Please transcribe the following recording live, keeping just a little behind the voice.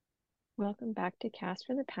Welcome back to Cast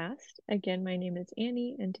from the Past. Again, my name is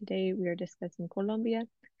Annie, and today we are discussing Colombia,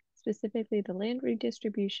 specifically the land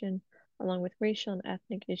redistribution, along with racial and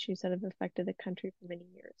ethnic issues that have affected the country for many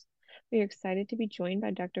years. We are excited to be joined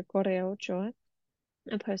by Dr. Correa Ochoa,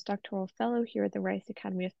 a postdoctoral fellow here at the Rice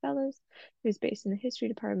Academy of Fellows, who is based in the history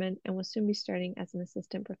department and will soon be starting as an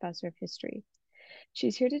assistant professor of history.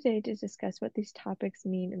 She's here today to discuss what these topics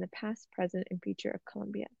mean in the past, present, and future of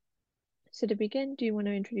Colombia. So to begin, do you want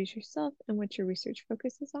to introduce yourself and what your research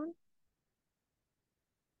focuses on?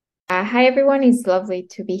 Hi, everyone. It's lovely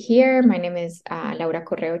to be here. My name is Laura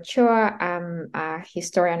Correa Ochoa. I'm a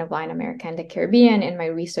historian of Latin America and the Caribbean, and my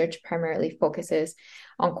research primarily focuses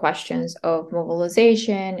on questions of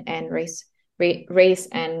mobilization and race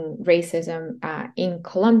and racism in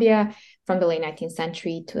Colombia from the late 19th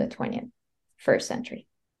century to the 21st century.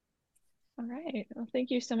 All right. Well,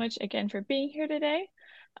 thank you so much again for being here today.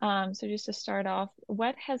 So just to start off,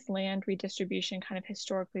 what has land redistribution kind of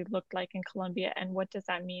historically looked like in Colombia, and what does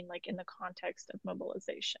that mean like in the context of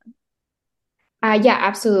mobilization? Yeah,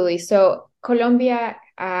 absolutely. So Colombia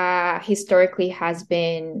historically has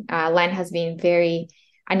been land has been very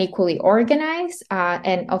unequally organized,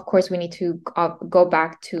 and of course we need to go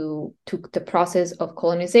back to the process of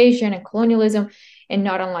colonization and colonialism, and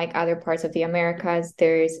not unlike other parts of the Americas,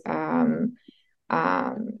 there's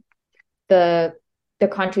the the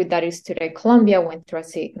country that is today Colombia went through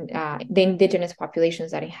the indigenous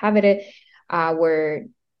populations that inhabited were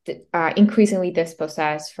increasingly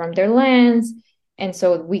dispossessed from their lands. And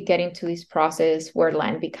so we get into this process where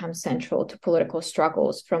land becomes central to political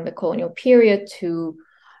struggles from the colonial period to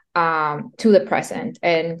the present.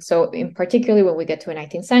 And so, in particularly, when we get to the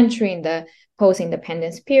 19th century, in the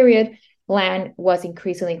post-independence period, land was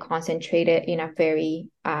increasingly concentrated in a very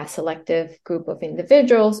selective group of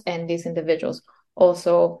individuals. And these individuals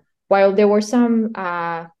also, while there were some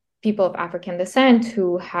people of African descent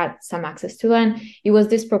who had some access to land, it was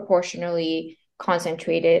disproportionately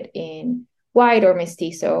concentrated in white or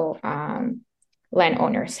mestizo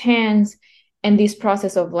landowners' hands. And this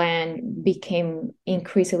process of land became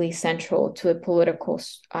increasingly central to the political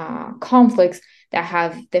conflicts that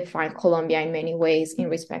have defined Colombia in many ways in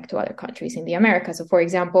respect to other countries in the Americas. So, for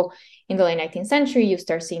example, in the late 19th century, you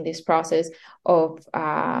start seeing this process of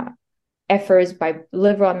efforts by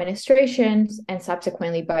liberal administrations and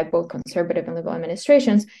subsequently by both conservative and liberal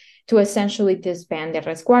administrations to essentially disband the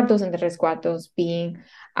resguardos, and the resguardos being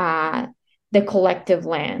the collective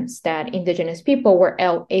lands that indigenous people were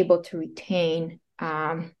able to retain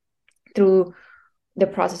through the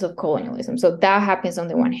process of colonialism. So that happens on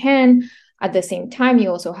the one hand. At the same time, you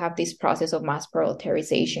also have this process of mass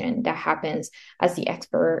proletarization that happens as the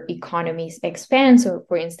export economies expand. So,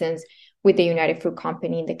 for instance, with the United Fruit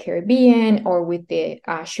Company in the Caribbean or with the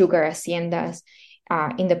sugar haciendas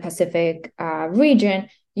in the Pacific region,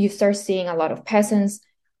 you start seeing a lot of peasants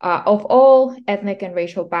of all ethnic and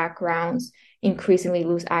racial backgrounds increasingly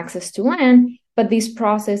lose access to land. But this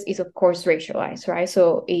process is, of course, racialized, right?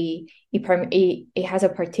 So it has a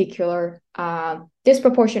particular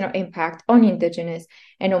disproportionate impact on indigenous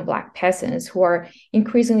and on Black peasants who are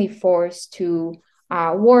increasingly forced to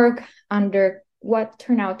work under what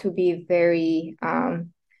turn out to be very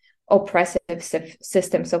oppressive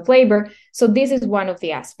systems of labor. So this is one of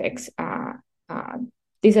the aspects.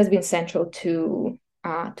 This has been central to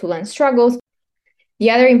land struggles. The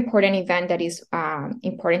other important event that is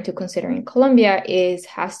important to consider in Colombia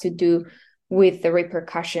has to do with the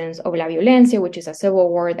repercussions of La Violencia, which is a civil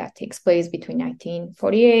war that takes place between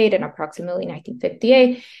 1948 and approximately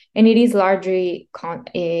 1958. And it is largely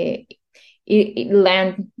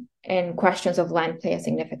land and questions of land play a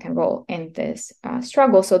significant role in this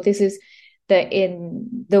struggle. So this is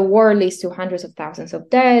the war leads to hundreds of thousands of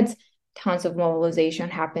deaths, tons of mobilization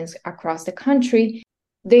happens across the country.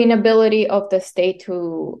 The inability of the state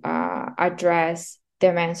to address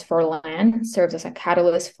demands for land serves as a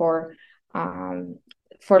catalyst for La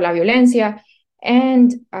Violencia,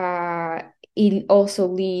 and it also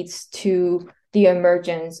leads to the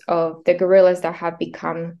emergence of the guerrillas that have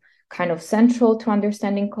become kind of central to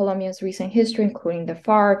understanding Colombia's recent history, including the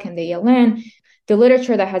FARC and the ELN. The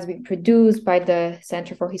literature that has been produced by the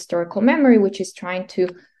Center for Historical Memory, which is trying to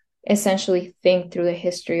essentially think through the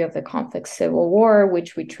history of the conflict civil war,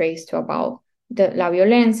 which we trace to about the La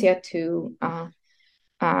Violencia to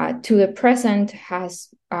the present, has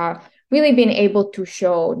really been able to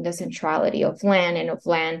show the centrality of land and of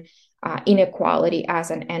land inequality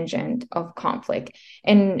as an engine of conflict.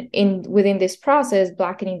 And within this process,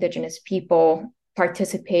 Black and Indigenous people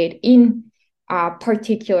participate in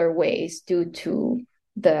particular ways due to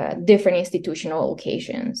the different institutional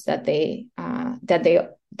locations that they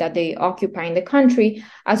that they occupy in the country,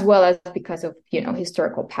 as well as because of,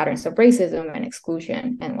 historical patterns of racism and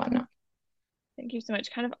exclusion and whatnot. Thank you so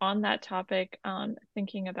much. Kind of on that topic,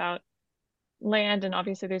 thinking about land, and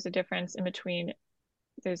obviously there's a difference in between,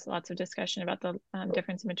 there's lots of discussion about the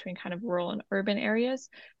difference in between kind of rural and urban areas.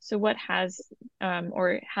 So what has,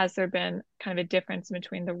 or has there been kind of a difference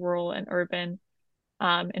between the rural and urban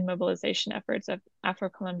in mobilization efforts of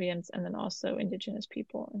Afro-Colombians and then also indigenous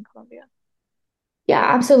people in Colombia? Yeah,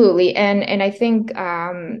 absolutely. And I think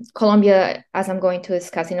Colombia, as I'm going to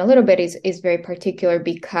discuss in a little bit, is very particular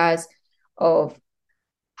because of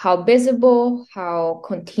how visible, how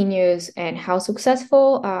continuous, and how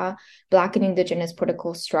successful Black and Indigenous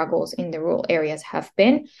political struggles in the rural areas have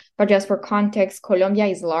been. But just for context, Colombia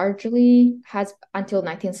has until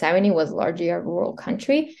 1970 was largely a rural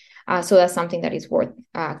country. So that's something that is worth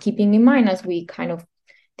keeping in mind as we kind of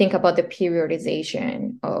think about the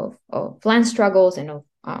periodization of land struggles and of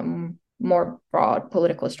more broad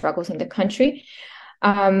political struggles in the country.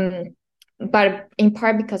 But in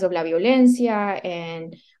part because of la violencia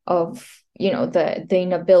and of the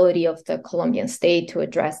inability of the Colombian state to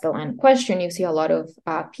address the land question, you see a lot of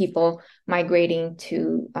people migrating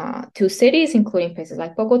to cities, including places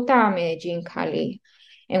like Bogota, Medellin, Cali,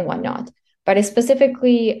 and whatnot. But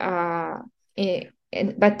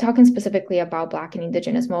talking specifically about Black and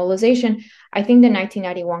Indigenous mobilization, I think the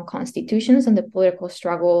 1991 constitutions and the political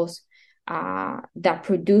struggles that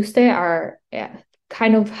produced it are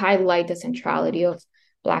kind of highlight the centrality of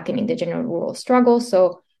Black and Indigenous rural struggles.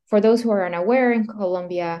 So for those who are unaware, in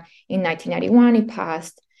Colombia in 1991, it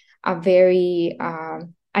passed a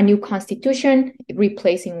new constitution,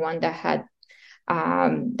 replacing one that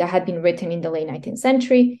had been written in the late 19th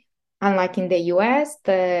century. Unlike in the US,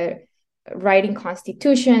 the writing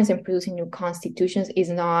constitutions and producing new constitutions is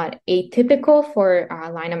not atypical for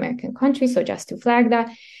Latin American countries. So just to flag that.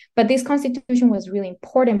 But this constitution was really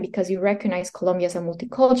important because it recognized Colombia as a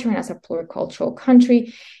multicultural and as a pluricultural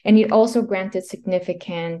country. And it also granted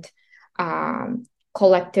significant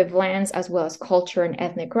collective lands as well as culture and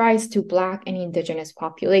ethnic rights to Black and Indigenous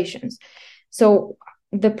populations. So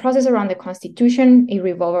the process around the constitution, it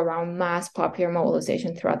revolved around mass popular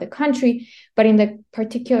mobilization throughout the country. But in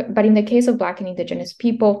the case of Black and Indigenous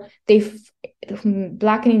people,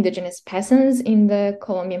 Black and Indigenous peasants in the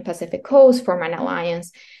Colombian Pacific Coast form an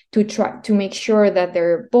alliance to try to make sure that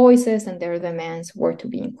their voices and their demands were to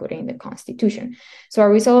be included in the constitution. So a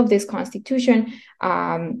result of this constitution,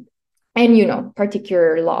 and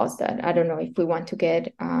particular laws that I don't know if we want to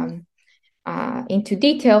get into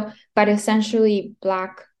detail, but essentially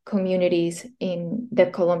Black communities in the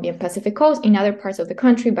Colombian Pacific Coast, in other parts of the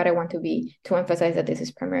country, but I want to emphasize that this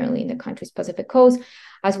is primarily in the country's Pacific Coast,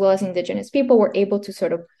 as well as Indigenous people, were able to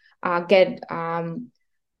sort of get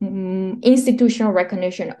institutional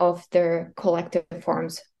recognition of their collective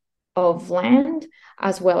forms of land,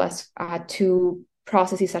 as well as to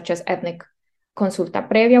processes such as ethnic consulta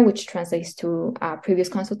previa, which translates to previous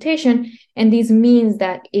consultation. And this means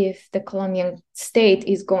that if the Colombian state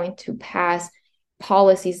is going to pass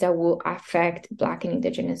policies that will affect Black and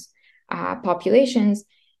Indigenous populations,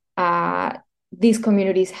 these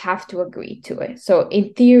communities have to agree to it. So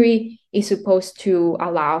in theory, it's supposed to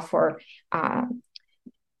allow for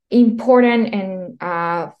important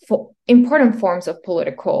forms of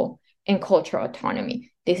political and cultural autonomy.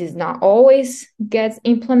 This is not always gets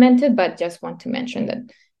implemented, but just want to mention that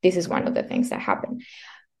this is one of the things that happen.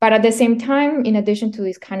 But at the same time, in addition to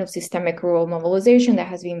this kind of systemic rural mobilization that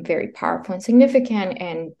has been very powerful and significant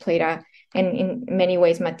and and in many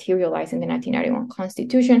ways materialized in the 1991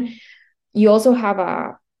 Constitution, you also have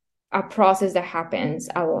a process that happens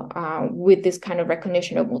with this kind of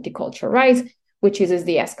recognition of multicultural rights, which is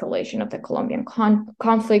the escalation of the Colombian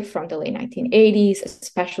conflict from the late 1980s,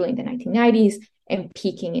 especially in the 1990s, and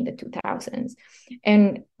peaking in the 2000s.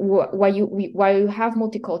 And while you have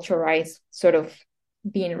multicultural rights sort of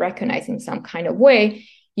being recognized in some kind of way,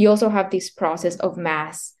 you also have this process of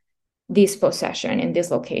mass dispossession and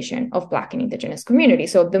dislocation of Black and Indigenous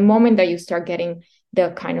communities. So the moment that you start getting the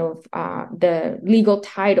kind of the legal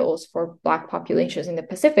titles for Black populations in the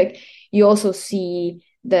Pacific, you also see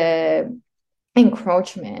the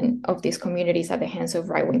encroachment of these communities at the hands of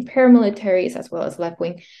right-wing paramilitaries, as well as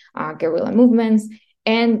left-wing guerrilla movements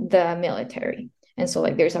and the military. And so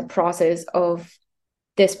there's a process of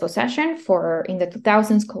dispossession. In the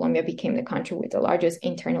 2000s, Colombia became the country with the largest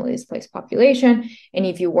internally displaced population. And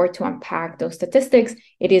if you were to unpack those statistics,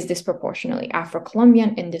 it is disproportionately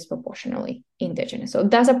Afro-Colombian and disproportionately Indigenous. So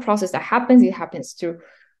that's a process that happens. It happens through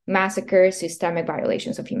massacres, systemic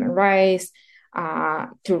violations of human rights,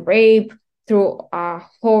 through rape, through a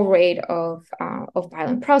whole rate of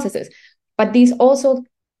violent processes. But this also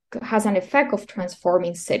has an effect of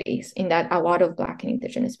transforming cities in that a lot of Black and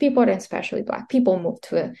Indigenous people, and especially Black people, move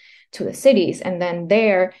to the cities. And then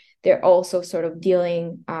they're also sort of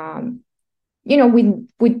dealing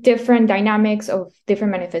with different dynamics of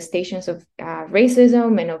different manifestations of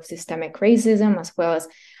racism and of systemic racism, as well as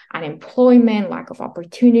unemployment, lack of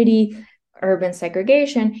opportunity, urban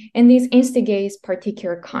segregation, and this instigates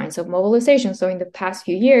particular kinds of mobilization. So in the past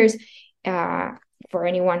few years, for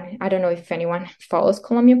anyone, I don't know if anyone follows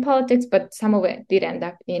Colombian politics, but some of it did end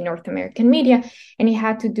up in North American media, and it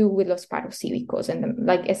had to do with los paros cívicos and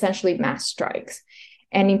like essentially mass strikes.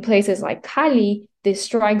 And in places like Cali, the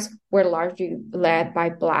strikes were largely led by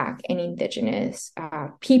Black and Indigenous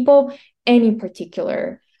people, and in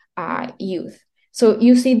particular, youth. So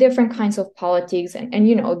you see different kinds of politics and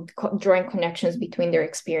drawing connections between their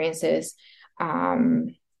experiences of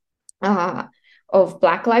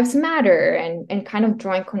Black Lives Matter and kind of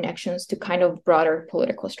drawing connections to kind of broader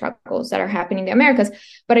political struggles that are happening in the Americas.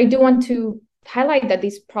 But I do want to highlight that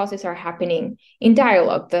these processes are happening in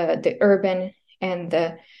dialogue. The urban and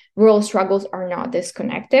the rural struggles are not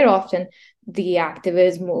disconnected. Often the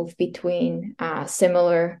activists move between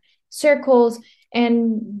similar circles,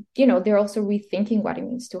 and they're also rethinking what it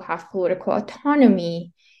means to have political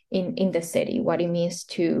autonomy in the city, what it means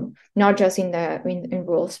to not just in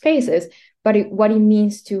rural spaces, but what it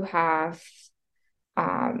means to have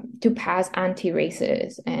to pass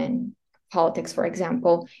anti-racist and politics, for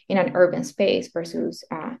example, in an urban space versus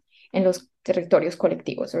in los territorios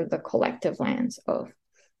colectivos, or the collective lands of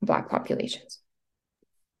Black populations.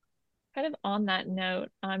 Kind of on that note,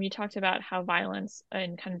 you talked about how violence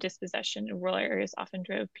and kind of dispossession in rural areas often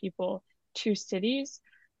drove people to cities.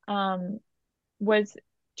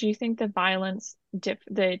 Do you think the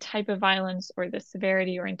the type of violence or the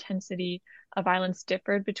severity or intensity of violence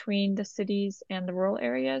differed between the cities and the rural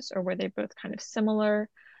areas, or were they both kind of similar?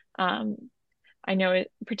 I know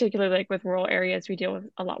it, particularly like with rural areas, we deal with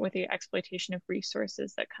a lot with the exploitation of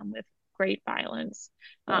resources that come with great violence,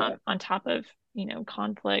 on top of,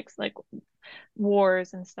 conflicts like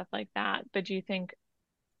wars and stuff like that. But do you think,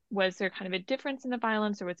 was there kind of a difference in the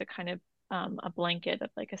violence, or was it kind of a blanket of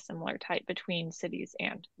like a similar type between cities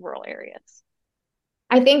and rural areas?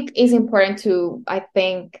 I think I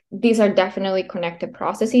think these are definitely connected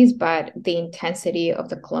processes, but the intensity of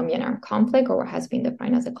the Colombian armed conflict, or what has been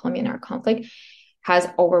defined as the Colombian armed conflict, has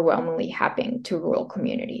overwhelmingly happened to rural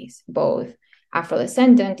communities, both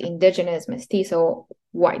Afro-descendant, indigenous, mestizo,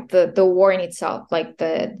 white. The war in itself, like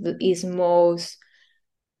its most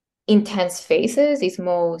intense phases, its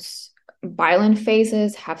most violent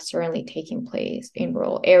phases, have certainly taken place in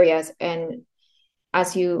rural areas. And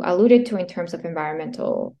as you alluded to in terms of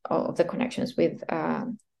the connections with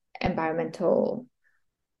environmental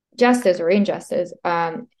justice or injustice,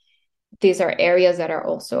 these are areas that are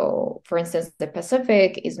also, for instance, the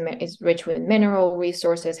Pacific is rich with mineral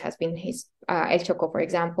resources. Has been El Choco, for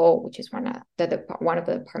example, which is one of the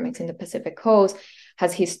departments in the Pacific coast,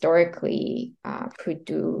 has historically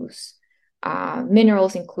produced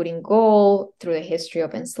minerals, including gold, through the history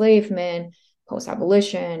of enslavement,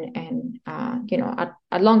 post-abolition, and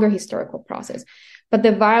a longer historical process. But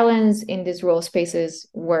the violence in these rural spaces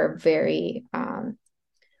were very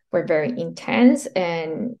intense,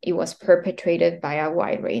 and it was perpetrated by a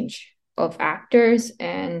wide range of actors,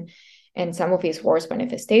 and some of these worst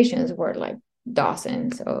manifestations were like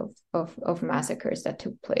dozens of massacres that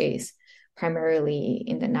took place primarily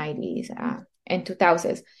in the 90s and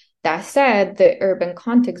 2000s. That said, the urban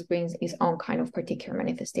context brings its own kind of particular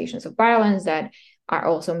manifestations of violence that are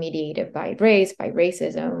also mediated by race, by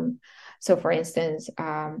racism. So, for instance,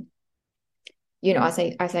 as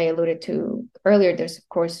I alluded to earlier, there's of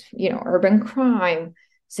course, urban crime,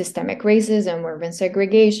 systemic racism, urban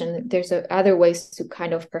segregation. There's other ways to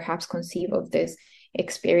kind of perhaps conceive of these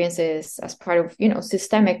experiences as part of,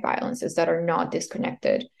 systemic violences that are not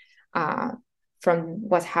disconnected from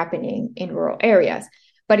what's happening in rural areas.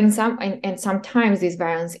 But sometimes this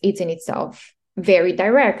violence is in itself very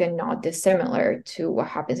direct and not dissimilar to what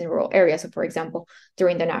happens in rural areas. So, for example,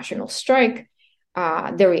 during the national strike,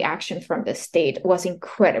 the reaction from the state was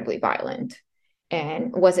incredibly violent,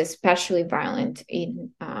 and was especially violent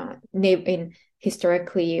in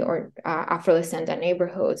historically or Afro-descendant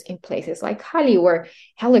neighborhoods in places like Cali, where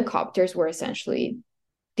helicopters were essentially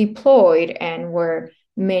deployed and where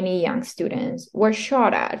many young students were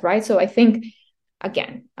shot at, right? So I think,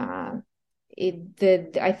 again,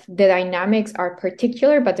 the dynamics are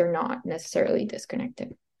particular, but they're not necessarily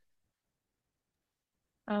disconnected.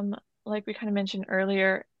 Like we kind of mentioned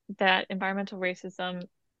earlier, that environmental racism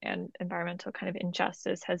and environmental kind of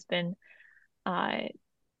injustice has been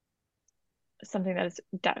something that has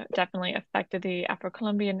definitely affected the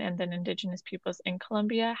Afro-Colombian and then indigenous peoples in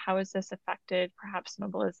Colombia. How has this affected perhaps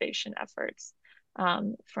mobilization efforts?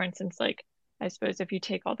 For instance, like I suppose if you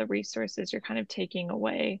take all the resources, you're kind of taking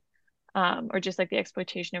away, or just like the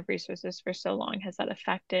exploitation of resources for so long, has that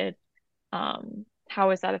affected, how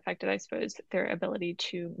has that affected, I suppose, their ability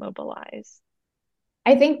to mobilize?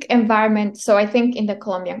 I think I think in the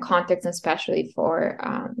Colombian context, especially for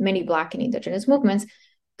many Black and Indigenous movements,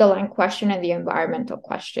 the land question and the environmental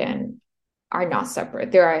question are not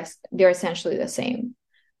separate. They're essentially the same.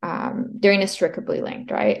 They're inextricably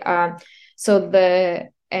linked, right? So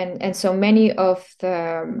many of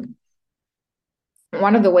the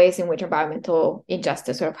one of the ways in which environmental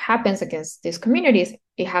injustice sort of happens against these communities,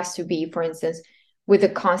 it has to be, for instance, with a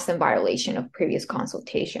constant violation of previous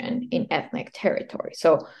consultation in ethnic territory.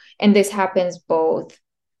 So, and this happens both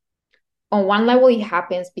on one level, it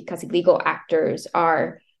happens because illegal actors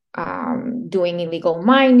are doing illegal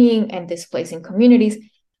mining and displacing communities,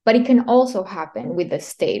 but it can also happen with the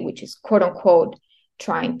state, which is quote unquote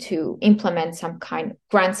trying to implement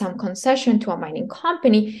grant some concession to a mining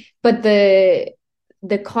company, but the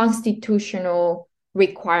constitutional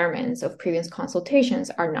requirements of previous consultations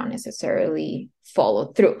are not necessarily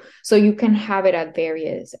followed through. So you can have it at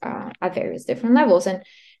various different levels. And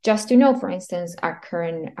just to know, for instance, our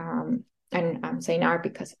current and I'm saying our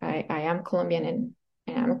because I am Colombian and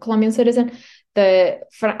I'm a Colombian citizen.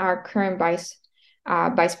 Our current vice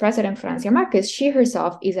president, Francia Marquez, she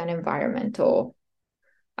herself is an environmental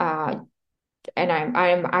and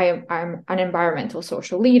I'm an environmental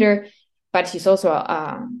social leader, but she's also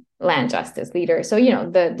a land justice leader. So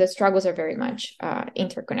the struggles are very much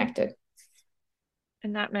interconnected.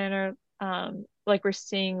 In that manner, like we're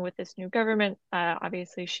seeing with this new government,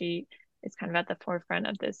 obviously she is kind of at the forefront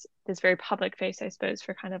of this very public face, I suppose,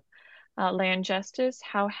 for kind of land justice.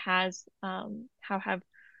 How have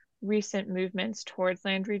recent movements towards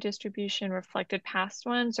land redistribution reflected past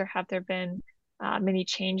ones, or have there been many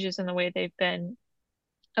changes in the way they've been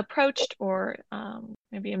approached or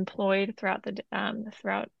maybe employed throughout the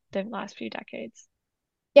last few decades?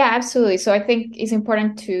 Yeah, absolutely. So I think it's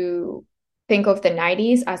important to think of the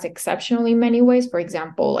 90s as exceptional in many ways. For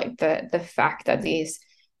example, like the fact that these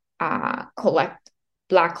Black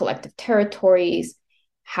collective territories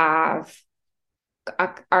are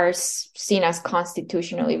seen as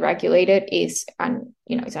constitutionally regulated is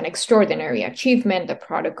it's an extraordinary achievement, the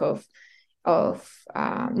product of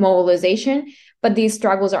mobilization. But these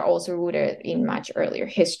struggles are also rooted in much earlier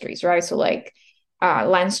histories, right? So like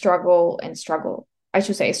land struggles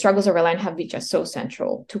over land have been just so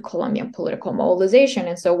central to Colombian political mobilization.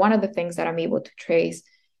 And so one of the things that I'm able to trace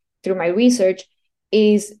through my research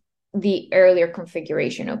is the earlier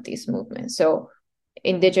configuration of these movements. So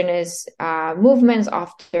indigenous movements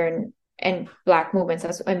often, and Black movements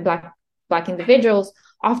and Black individuals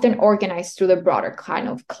often organized through the broader kind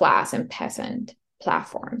of class and peasant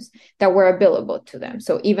platforms that were available to them.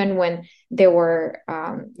 So even when there were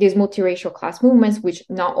these multiracial class movements, which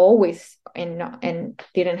not always and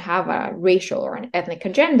didn't have a racial or an ethnic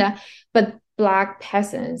agenda, but Black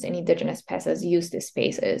peasants and indigenous peasants used these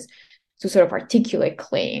spaces to sort of articulate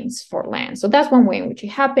claims for land. So that's one way in which it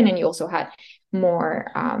happened. And you also had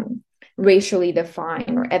more racially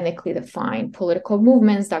defined or ethnically defined political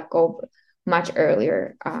movements that go much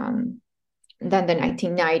earlier than the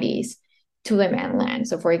 1990s to demand land.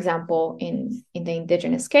 So for example, in the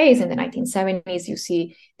indigenous case, in the 1970s, you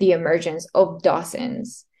see the emergence of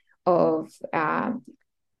dozens of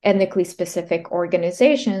ethnically specific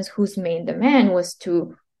organizations whose main demand was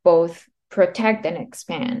to both protect and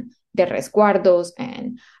expand the resguardos,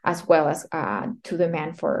 and as well as to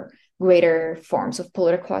demand for greater forms of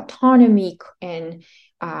political autonomy and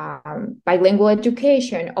bilingual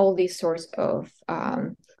education, all these sorts of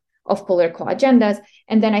political agendas.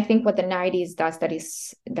 And then I think what the 90s does that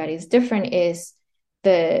is different is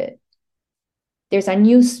there's a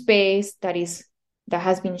new space that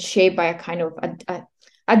has been shaped by a kind of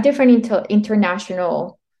a different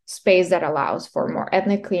international space that allows for more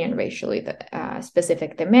ethnically and racially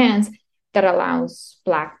specific demands, that allows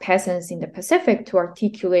Black peasants in the Pacific to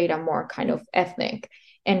articulate a more kind of ethnic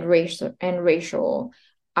and racial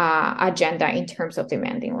agenda in terms of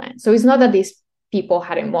demanding land. So it's not that these people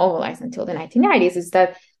hadn't mobilized until the 1990s, it's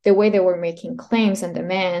that the way they were making claims and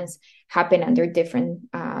demands happened under different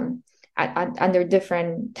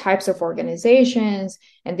types of organizations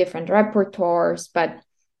and different repertoires, but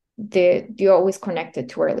they're always connected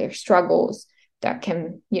to earlier struggles that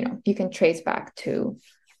you can trace back to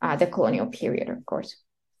the colonial period, of course.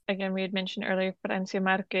 again, we had mentioned earlier, Francia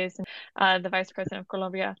Marquez, the Vice President of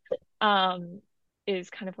Colombia, um, is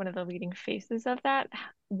kind of one of the leading faces of that.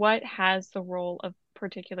 What has the role of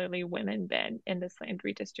particularly women been in this land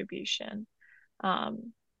redistribution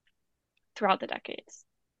um, throughout the decades?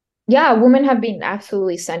 Yeah, women have been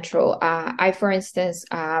absolutely central. I, for instance,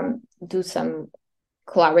 do some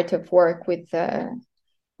collaborative work with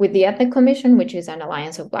the Ethnic Commission, which is an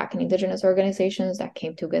alliance of Black and Indigenous organizations that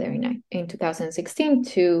came together in 2016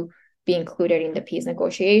 to be included in the peace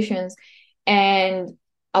negotiations. And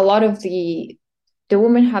a lot of the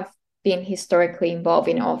women have been historically involved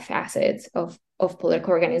in all facets of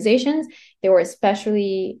political organizations. They were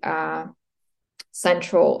especially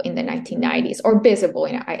central in the 1990s, or visible.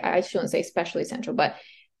 I shouldn't say especially central, but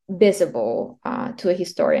visible to a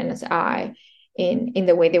historian's eye in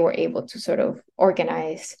the way they were able to sort of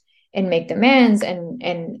organize and make demands.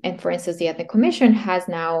 And for instance, the Ethnic Commission has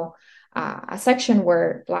now a section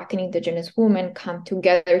where Black and Indigenous women come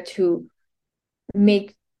together to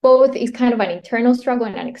make both is kind of an internal struggle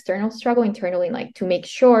and an external struggle. Internally, like to make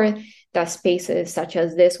sure that spaces such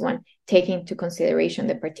as this one take into consideration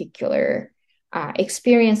the particular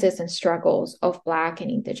experiences and struggles of Black and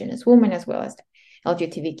Indigenous women, as well as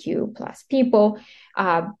LGBTQ plus people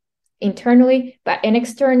internally, but and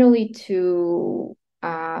externally to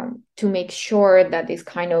make sure that this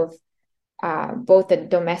kind of both the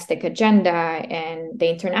domestic agenda and the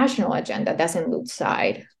international agenda doesn't lose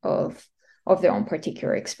sight of their own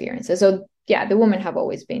particular experiences. So yeah, the women have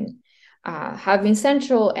always been have been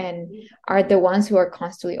central and are the ones who are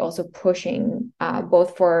constantly also pushing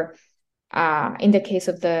both for in the case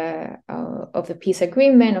of the peace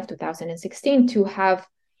agreement of 2016 to have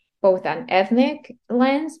both an ethnic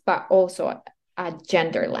lens but also a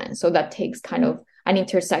gender lens. So that takes kind of an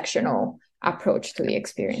intersectional approach to the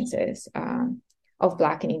experiences of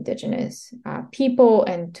Black and Indigenous people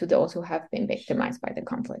and to those who have been victimized by the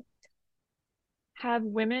conflict. Have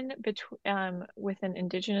women within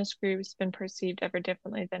indigenous groups been perceived ever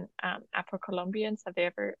differently than Afro-Colombians? Have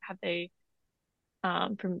they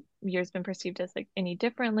from years been perceived as like any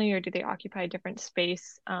differently, or do they occupy a different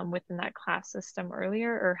space within that class system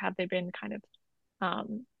earlier, or have they been kind of, I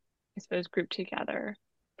suppose, grouped together,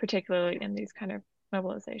 particularly in these kind of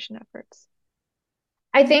mobilization efforts?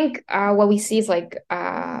 I think what we see is like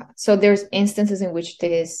so there's instances in which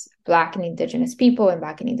this Black and Indigenous people and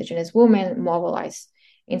Black and Indigenous women mobilize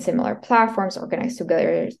in similar platforms, organized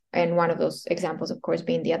together. And one of those examples, of course,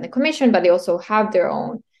 being the Ethnic Commission, but they also have their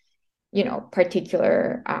own, you know,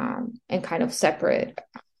 particular and kind of separate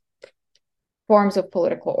forms of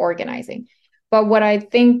political organizing. But what I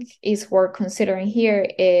think is worth considering here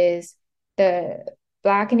is the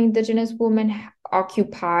Black and Indigenous women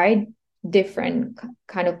occupied different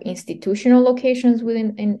kind of institutional locations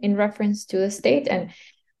within in reference to the state. And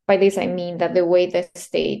by this, I mean that the way the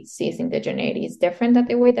state sees indigeneity is different than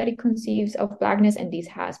the way that it conceives of Blackness. And this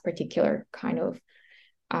has particular kind of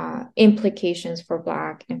implications for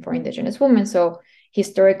Black and for Indigenous women. So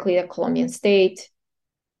historically, the Colombian state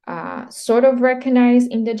sort of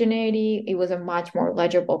recognized indigeneity. It was a much more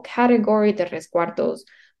legible category. The resguardos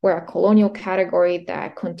were a colonial category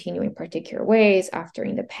that continued in particular ways after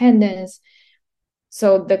independence.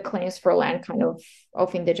 So the claims for land kind of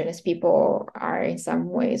indigenous people are in some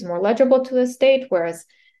ways more legible to the state, whereas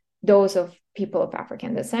those of people of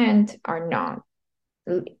African descent are not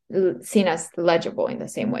seen as legible in the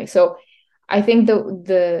same way. So I think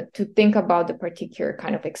the to think about the particular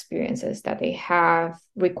kind of experiences that they have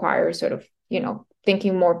requires sort of, you know,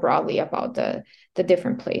 thinking more broadly about the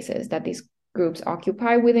different places that these groups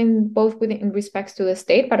occupy within in respects to the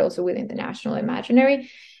state, but also within the national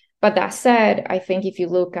imaginary. But that said, I think if you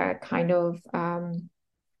look at kind of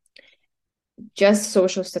just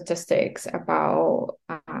social statistics about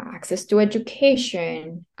access to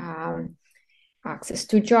education, access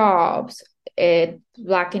to jobs,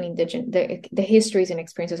 Black and Indigenous, the histories and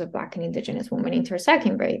experiences of Black and Indigenous women intersect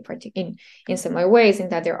in in similar ways, in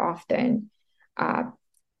that they're often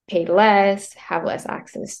paid less, have less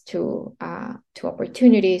access to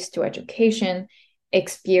opportunities, to education,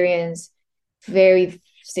 experience very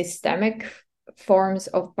systemic forms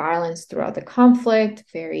of violence throughout the conflict,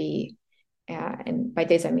 and by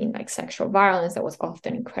this I mean like sexual violence that was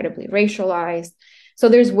often incredibly racialized. So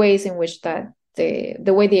there's ways in which that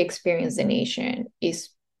the way they experience the nation is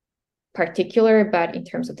particular, but in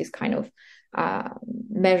terms of these kind of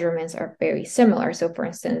measurements are very similar. So for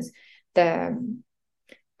instance, the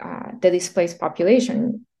displaced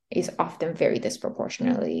population is often very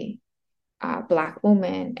disproportionately Black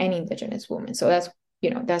women and Indigenous women. So that's, you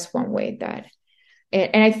know, that's one way that,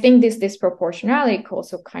 and I think this disproportionality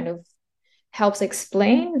also kind of helps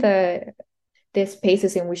explain the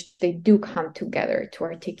spaces in which they do come together to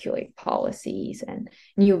articulate policies and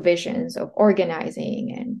new visions of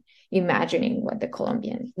organizing and imagining what the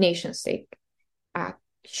Colombian nation state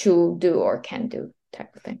should do or can do,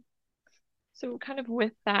 type of thing. So, kind of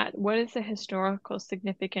with that, what is the historical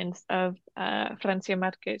significance of Francia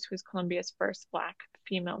Marquez, who is Colombia's first Black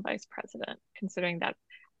female vice president, considering that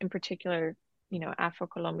in particular,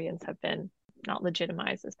 Afro-Colombians have been not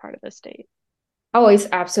legitimized as part of the state? Oh, it's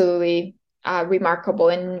absolutely remarkable.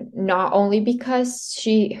 And not only because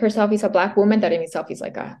she herself is a Black woman, that in itself is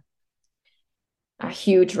like a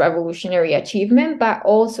huge revolutionary achievement, but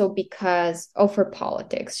also because of her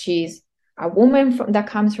politics. She's a woman that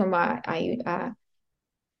comes from a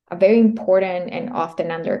very important and often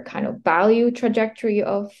under kind of value trajectory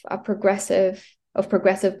of progressive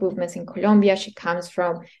movements in Colombia. She comes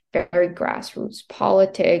from very grassroots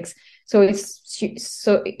politics, so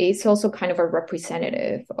it's also kind of a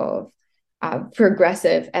representative of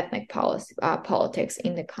progressive ethnic politics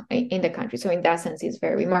in the country. So in that sense, it's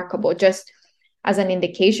very remarkable. Just as an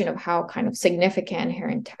indication of how kind of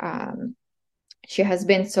significant she has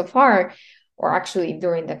been so far, or actually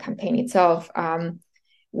during the campaign itself.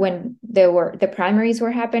 When the primaries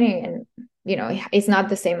were happening, and it's not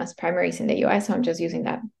the same as primaries in the US, so I'm just using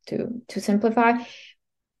that to simplify,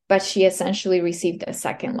 but she essentially received the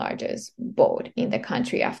second largest vote in the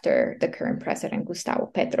country after the current president Gustavo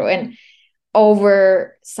Petro, and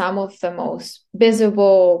over some of the most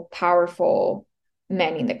visible, powerful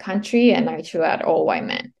men in the country, and actually at all white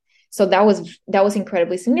men. So that was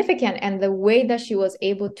incredibly significant. And the way that she was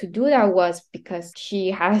able to do that was because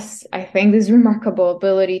she has, I think, this remarkable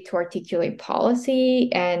ability to articulate policy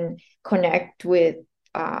and connect with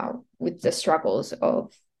the struggles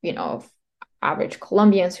of average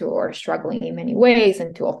Colombians who are struggling in many ways,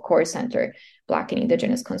 and to, of course, center Black and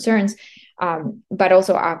Indigenous concerns. But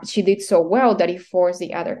also she did so well that it forced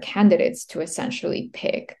the other candidates to essentially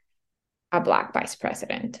pick a Black vice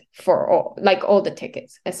president for all the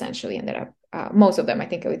tickets. Essentially ended up, most of them, I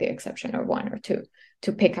think with the exception of one or two,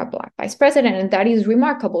 to pick a Black vice president. And that is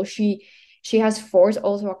remarkable. She has forced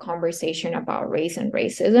also a conversation about race and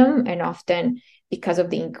racism, and often because of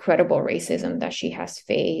the incredible racism that she has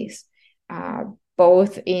faced,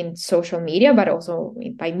 both in social media, but also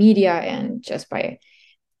by media and just by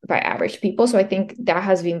average people. So I think that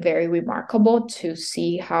has been very remarkable to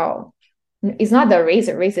see how it's not that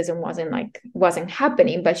racism wasn't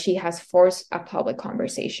happening, but she has forced a public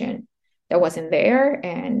conversation that wasn't there.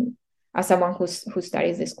 And as someone who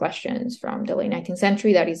studies these questions from the late 19th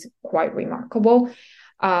century, that is quite remarkable.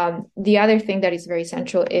 The other thing that is very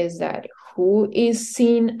central is that who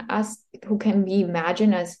can be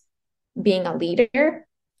imagined as being a leader,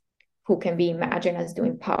 who can be imagined as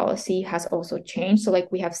doing policy, has also changed. So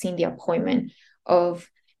we have seen the appointment of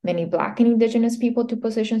many Black and Indigenous people to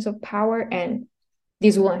positions of power, and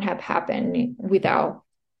this wouldn't have happened without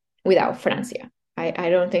Francia. I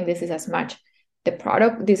don't think this is as much the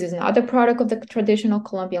product. This is not the product of the traditional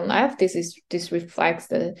Colombian left. This reflects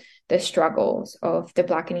the struggles of the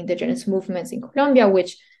Black and Indigenous movements in Colombia,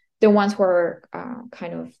 which the ones who are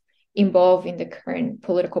kind of involved in the current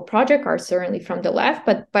political project are certainly from the left,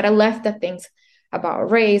 but a left that thinks about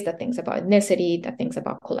race, that thinks about ethnicity, that thinks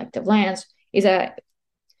about collective lands, is a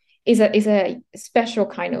special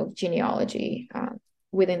kind of genealogy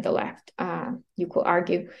within the left, you could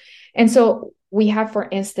argue. And so we have, for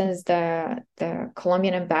instance, the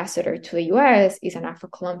Colombian ambassador to the US is an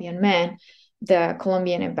Afro-Colombian man. The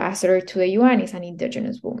Colombian ambassador to the UN is an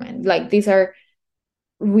Indigenous woman. These are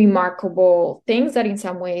remarkable things that in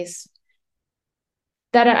some ways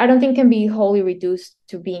that I don't think can be wholly reduced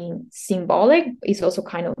to being symbolic. It's also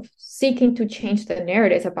kind of seeking to change the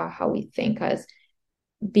narratives about how we think as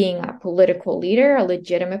being a political leader, a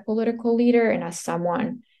legitimate political leader, and as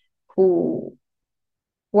someone who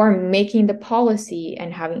are making the policy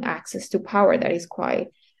and having access to power. That is quite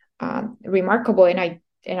remarkable, and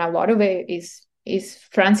a lot of it is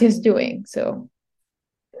Francia's doing. So,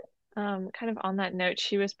 kind of on that note,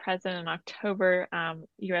 she was present in October.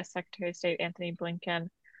 U.S. Secretary of State Anthony Blinken,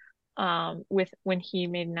 when he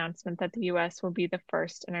made an announcement that the U.S. will be the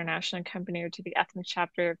first international accompanier to the ethnic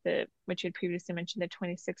chapter of which you had previously mentioned, the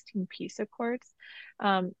 2016 Peace Accords.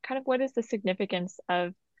 Kind of what is the significance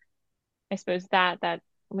of, I suppose, that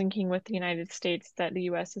linking with the United States, that the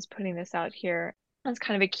U.S. is putting this out here as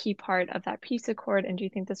kind of a key part of that peace accord? And do you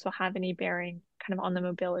think this will have any bearing kind of on the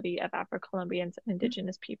mobility of Afro-Colombians and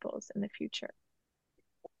Indigenous peoples in the future?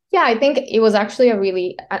 Yeah, I think it was actually a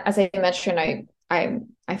really, as I mentioned,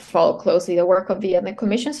 I follow closely the work of the Ethnic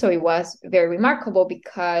Commission, so it was very remarkable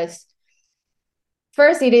because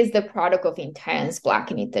first, it is the product of intense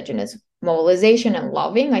Black and Indigenous mobilization and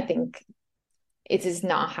lobbying. I think it is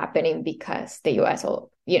not happening because the US,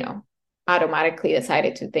 automatically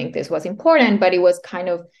decided to think this was important, but it was kind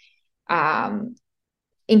of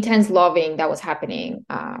intense lobbying that was happening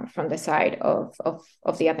from the side of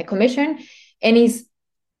the Ethnic Commission. And it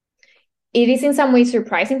is in some ways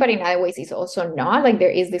surprising, but in other ways it's also not. Like there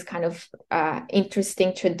is this kind of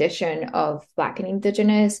interesting tradition of Black and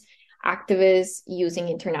Indigenous activists using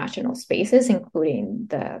international spaces, including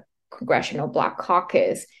the Congressional Black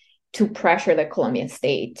Caucus, to pressure the Colombian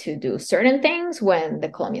state to do certain things when the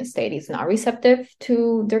Colombian state is not receptive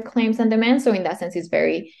to their claims and demands. So in that sense, it's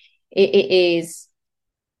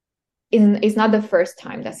not the first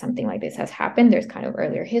time that something like this has happened. There's kind of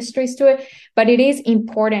earlier histories to it, but it is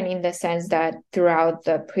important in the sense that throughout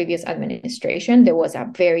the previous administration, there was a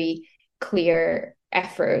very clear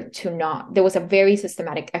effort there was a very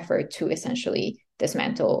systematic effort to essentially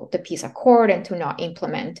dismantle the peace accord and to not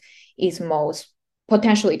implement its most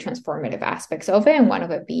potentially transformative aspects of it, and one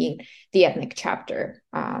of it being the ethnic chapter.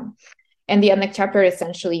 And the ethnic chapter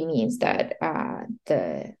essentially means that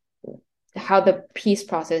how the peace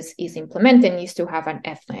process is implemented needs to have an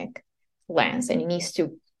ethnic lens, and it needs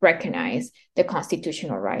to recognize the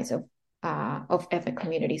constitutional rights of ethnic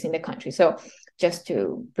communities in the country. So just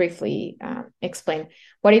to briefly explain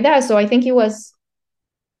what it does. So I think it was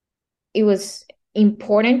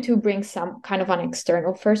important to bring some kind of an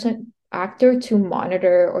external actor to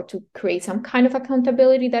monitor or to create some kind of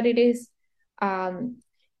accountability that it is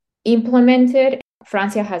implemented.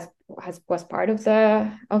 Francia was part of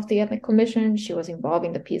the Ethnic Commission. She was involved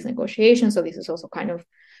in the peace negotiations. So this is also kind of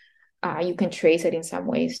you can trace it in some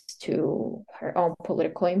ways to her own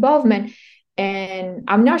political involvement. And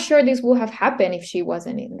I'm not sure this would have happened if she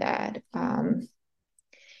wasn't in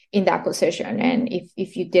that position, and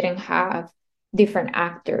if you didn't have different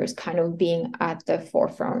actors kind of being at the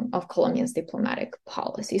forefront of Colombia's diplomatic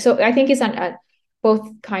policy. So I think it's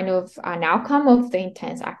both kind of an outcome of the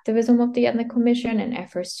intense activism of the Ethnic Commission and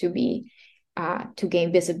efforts to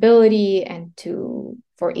gain visibility and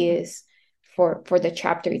for the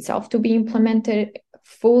chapter itself to be implemented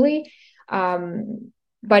fully.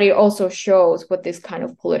 But it also shows what this kind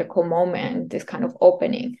of political moment, this kind of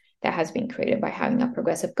opening that has been created by having a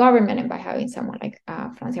progressive government and by having someone like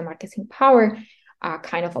Francia Marquez in power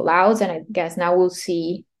kind of allows. And I guess now we'll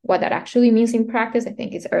see what that actually means in practice. I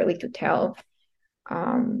think it's early to tell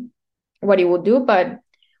what it will do, but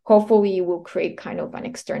hopefully it will create kind of an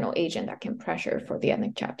external agent that can pressure for the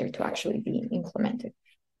ethnic chapter to actually be implemented.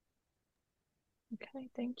 Okay,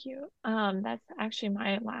 thank you. That's actually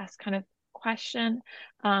my last kind of question.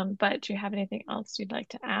 But do you have anything else you'd like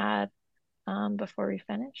to add before we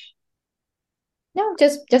finish? No,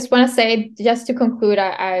 just want to say, just to conclude,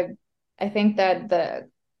 I think that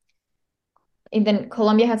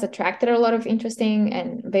Colombia has attracted a lot of interesting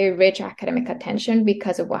and very rich academic attention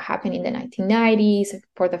because of what happened in the 1990s,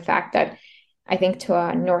 for the fact that I think to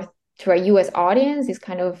a US audience, it's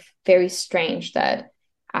kind of very strange that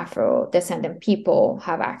Afro-descendant people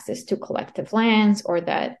have access to collective lands, or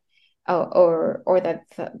that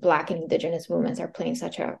Black and Indigenous movements are playing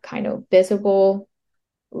such a kind of visible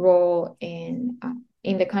role in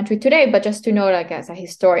the country today. But just to note, like as a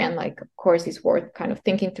historian, like of course it's worth kind of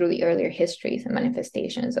thinking through the earlier histories and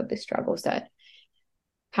manifestations of the struggles that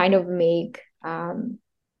kind of make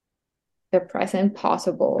the present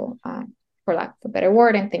possible, for lack of a better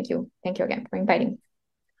word. And thank you again for inviting me.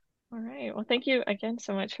 All right. Well, thank you again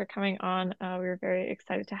so much for coming on. We were very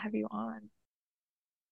excited to have you on.